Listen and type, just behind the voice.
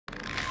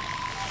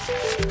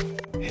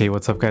Hey,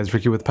 what's up guys,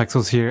 Ricky with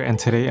Pexels here, and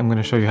today I'm going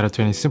to show you how to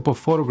turn a simple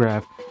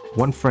photograph,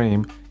 one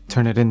frame,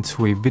 turn it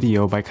into a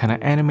video by kind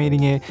of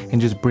animating it and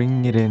just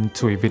bringing it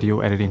into a video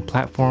editing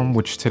platform,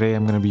 which today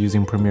I'm going to be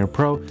using Premiere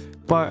Pro,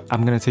 but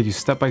I'm going to take you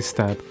step by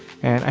step.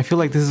 And I feel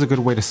like this is a good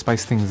way to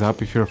spice things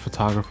up if you're a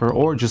photographer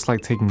or just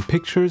like taking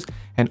pictures,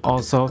 and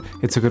also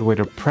it's a good way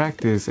to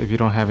practice if you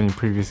don't have any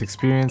previous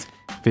experience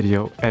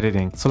video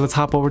editing. So let's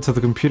hop over to the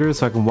computer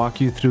so I can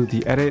walk you through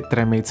the edit that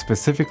I made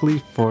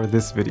specifically for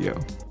this video.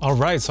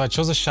 Alright, so I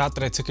chose a shot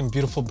that I took in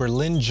beautiful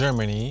Berlin,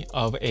 Germany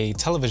of a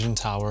television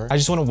tower. I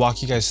just want to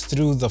walk you guys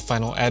through the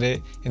final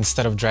edit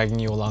instead of dragging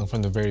you along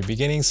from the very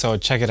beginning, so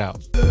check it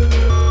out.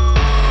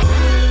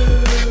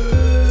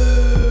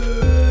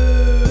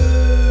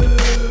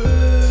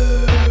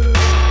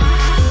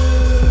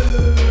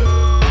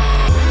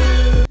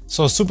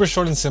 So super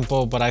short and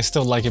simple, but I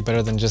still like it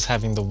better than just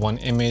having the one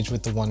image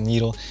with the one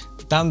needle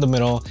down the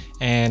middle,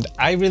 and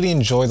I really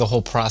enjoy the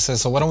whole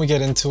process. So why don't we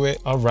get into it?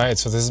 All right,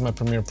 so this is my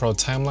Premiere Pro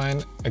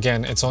timeline.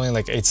 Again, it's only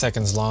like 8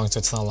 seconds long, so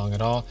it's not long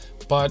at all,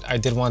 but I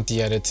did want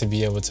the edit to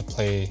be able to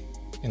play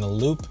in a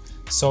loop.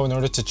 So in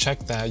order to check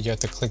that, you have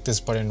to click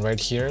this button right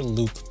here,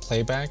 loop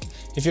playback.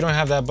 If you don't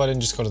have that button,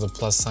 just go to the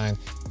plus sign,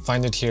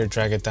 find it here,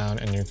 drag it down,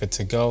 and you're good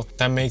to go.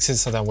 That makes it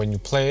so that when you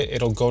play it,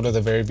 it'll go to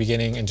the very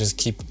beginning and just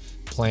keep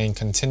playing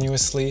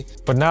continuously.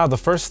 But now the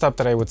first step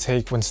that I would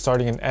take when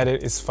starting an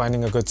edit is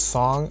finding a good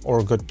song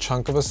or a good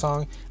chunk of a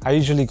song. I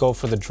usually go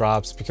for the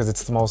drops because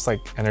it's the most like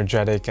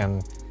energetic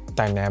and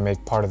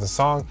dynamic part of the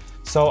song.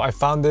 So I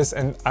found this,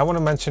 and I want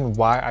to mention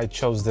why I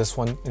chose this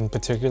one in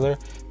particular,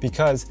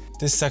 because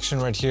this section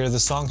right here, the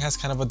song has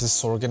kind of a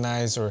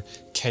disorganized or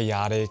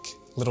chaotic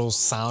little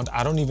sound.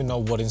 I don't even know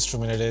what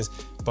instrument it is,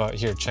 but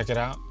here, check it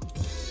out.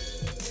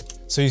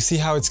 So you see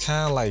how it's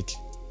kind of like,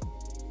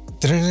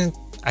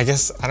 I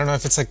guess, I don't know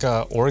if it's like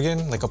a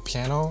organ, like a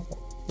piano.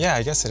 Yeah,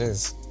 I guess it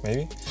is,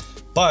 maybe.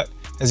 But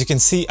as you can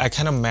see, I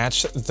kind of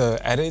matched the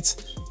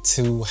edit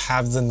to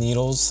have the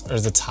needles or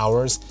the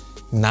towers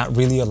not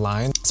really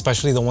aligned,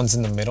 especially the ones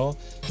in the middle.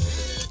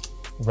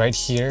 Right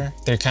here,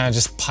 they're kind of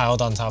just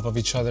piled on top of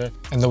each other.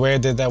 And the way I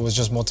did that was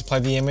just multiply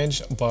the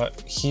image, but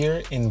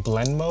here in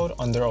blend mode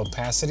under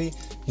opacity,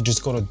 you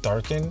just go to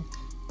darken.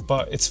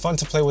 But it's fun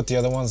to play with the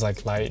other ones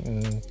like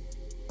lighten,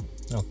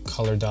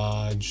 color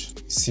dodge.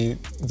 See,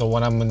 the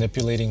one I'm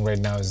manipulating right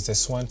now is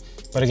this one.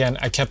 But again,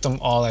 I kept them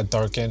all at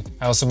darken.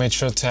 I also made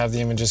sure to have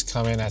the images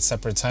come in at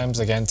separate times,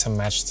 again, to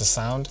match the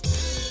sound.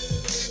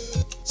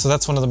 So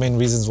that's one of the main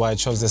reasons why I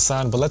chose this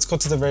sound. But let's go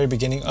to the very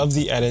beginning of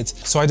the edit.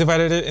 So I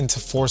divided it into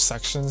 4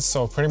 sections.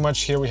 So pretty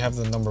much here we have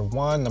the number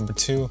 1, number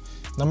 2,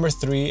 number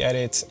 3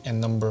 edit, and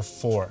number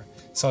 4.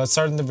 So let's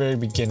start in the very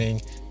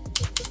beginning.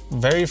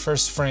 Very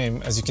first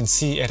frame, as you can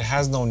see, it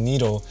has no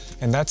needle,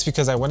 and that's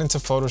because I went into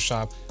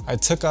Photoshop, I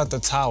took out the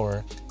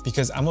tower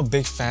because I'm a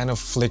big fan of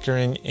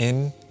flickering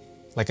in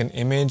like an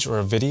image or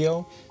a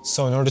video.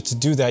 So in order to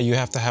do that, you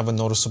have to have a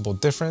noticeable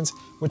difference,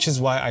 which is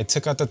why I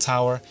took out the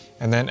tower,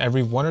 and then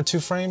every 1 or 2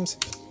 frames,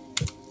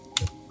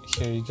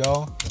 here you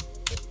go,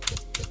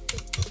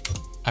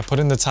 I put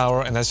in the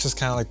tower, and that's just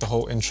kind of like the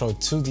whole intro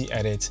to the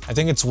edit. I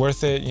think it's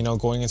worth it,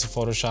 going into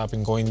Photoshop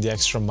and going the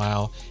extra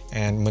mile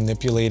and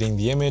manipulating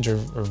the image or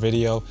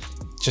video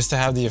just to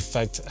have the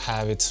effect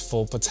have its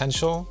full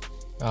potential.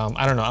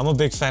 I don't know, I'm a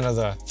big fan of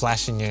the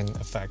flashing in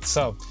effect.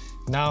 So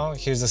now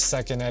here's the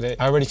second edit.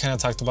 I already kind of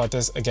talked about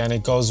this. Again,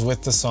 it goes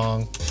with the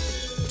song,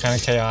 kind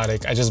of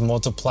chaotic. I just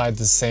multiplied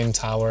the same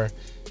tower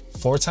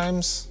 4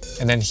 times.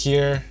 And then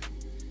here,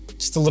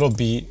 just a little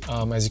beat.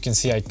 As you can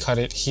see, I cut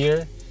it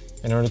here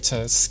in order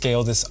to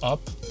scale this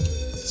up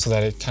so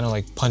that it kind of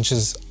like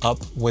punches up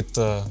with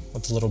the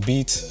little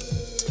beat.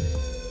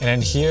 And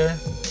then here,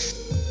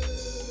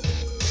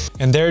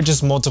 and there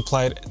just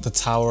multiplied the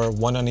tower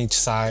 1 on each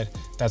side.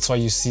 That's why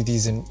you see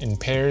these in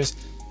pairs,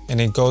 and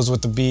it goes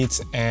with the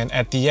beats. And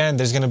at the end,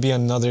 there's gonna be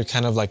another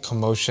kind of like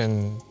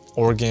commotion,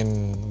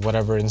 organ,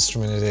 whatever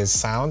instrument it is,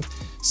 sound.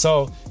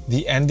 So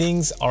the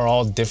endings are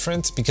all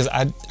different because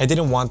I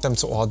didn't want them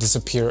to all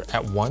disappear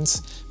at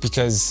once,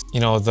 because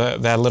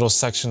that little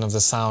section of the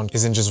sound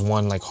isn't just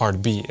one like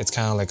hard beat. It's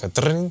kind of like a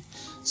dring.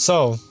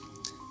 So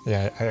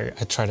yeah,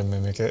 I try to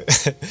mimic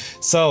it.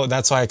 So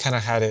that's why I kind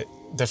of had it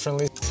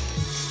differently.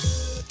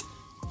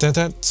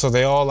 So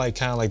they all like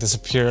kind of like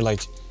disappear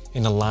like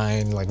in a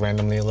line, like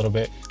randomly a little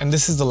bit. And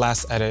this is the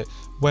last edit.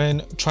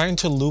 When trying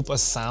to loop a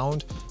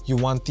sound, you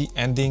want the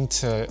ending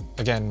to,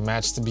 again,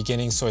 match the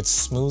beginning so it's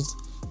smooth,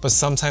 but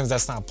sometimes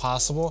that's not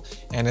possible.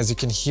 And as you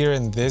can hear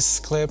in this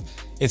clip,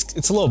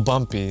 it's a little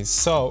bumpy.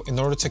 So in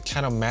order to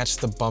kind of match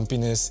the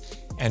bumpiness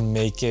and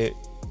make it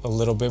a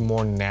little bit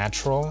more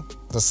natural,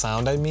 the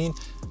sound I mean,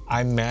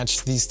 I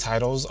matched these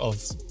titles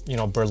of,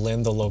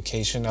 Berlin, the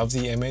location of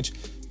the image,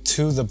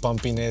 to the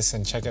bumpiness,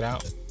 and check it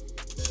out.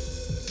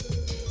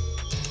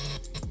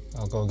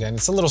 I'll go again.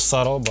 It's a little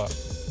subtle, but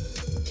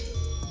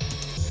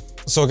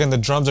so again, the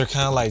drums are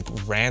kind of like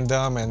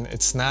random and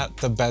it's not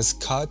the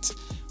best cut,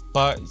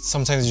 but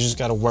sometimes you just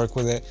got to work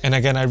with it. And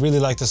again, I really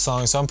like the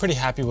song, so I'm pretty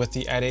happy with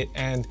the edit.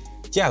 And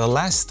yeah, the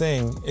last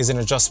thing is an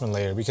adjustment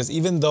layer, because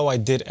even though I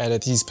did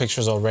edit these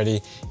pictures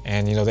already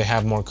and you know, they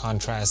have more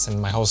contrast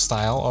and my whole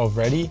style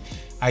already,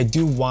 I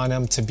do want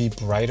them to be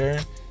brighter.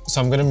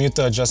 So I'm gonna mute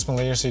the adjustment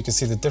layer so you can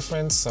see the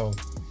difference. So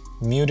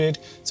muted.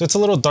 So it's a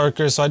little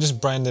darker, so I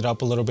just brightened it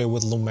up a little bit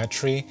with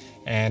Lumetri,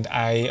 and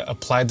I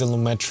applied the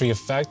Lumetri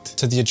effect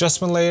to the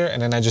adjustment layer,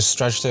 and then I just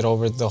stretched it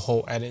over the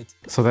whole edit.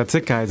 So that's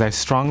it, guys. I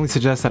strongly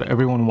suggest that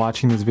everyone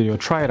watching this video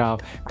try it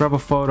out, grab a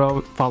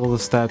photo, follow the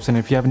steps, and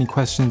if you have any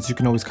questions, you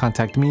can always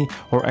contact me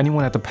or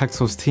anyone at the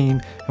Pexels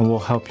team and we'll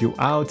help you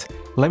out.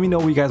 Let me know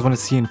what you guys want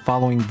to see in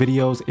following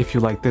videos, if you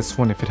like this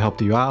one, if it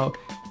helped you out.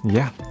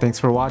 Yeah, thanks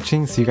for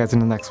watching. See you guys in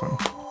the next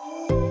one.